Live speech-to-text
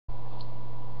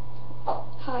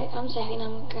Hi, I'm Sophie and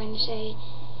I'm going to say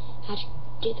how to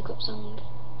do the crop song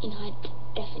in high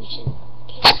definition.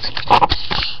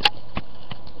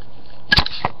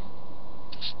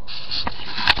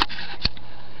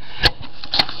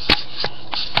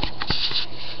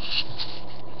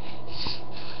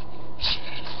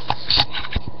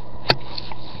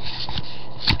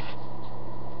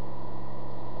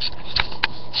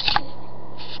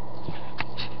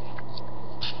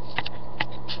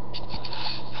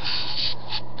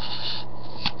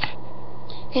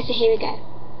 Okay, so here we go.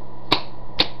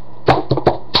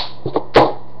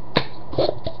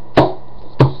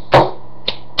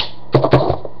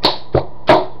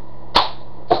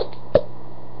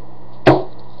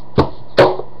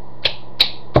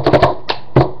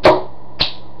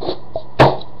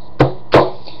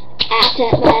 I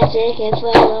took my ticket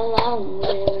for a long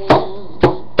way round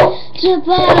to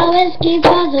borrow whiskey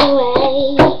bars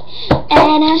away,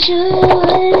 and I sure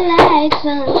like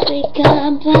some sweet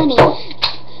company,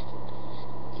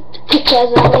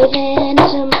 because I'm leaving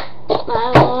tomorrow.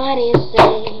 What do you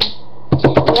say?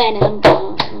 When I'm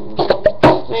gone,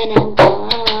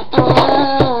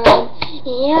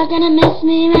 you're gonna miss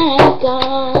me when I'm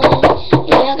gone.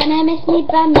 You're gonna miss me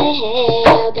by me.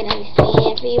 You're gonna miss me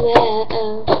everywhere.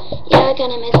 You're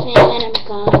gonna miss me when I'm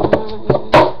gone.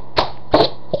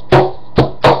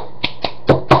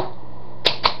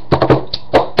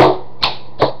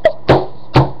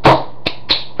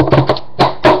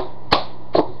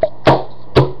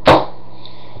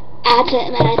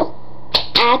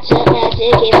 I took my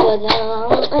ticket for the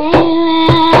long way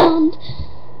round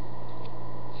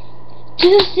to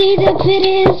see the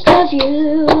prettiest of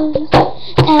views,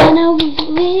 and I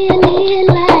really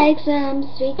like some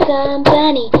sweet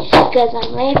company, cause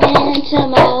I'm leaving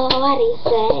tomorrow. What do you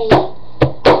say?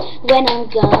 When I'm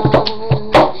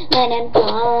gone,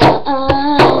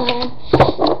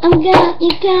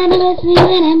 you're gonna miss me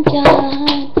when I'm gone.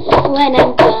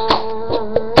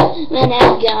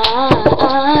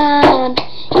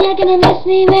 You're gonna miss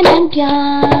me when I'm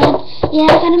gone. You're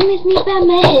gonna miss me by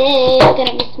my head. You're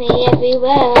gonna miss me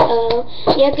everywhere. Oh,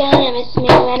 you're gonna miss me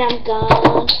when I'm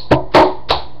gone.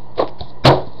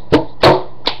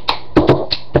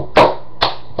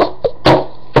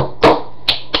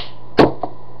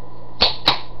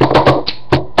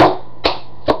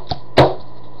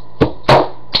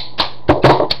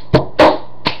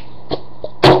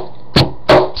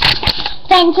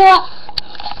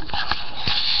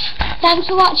 Thanks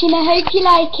for watching. I hope you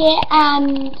like it,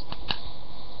 and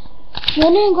if you're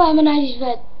wondering why my nose is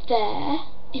red there,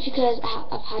 it's because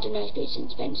I've had a nosebleed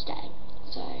since Wednesday.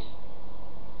 So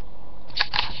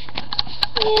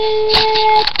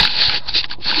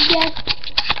yes.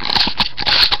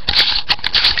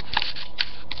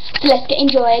 So let's get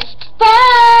enjoyed.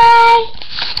 Bye.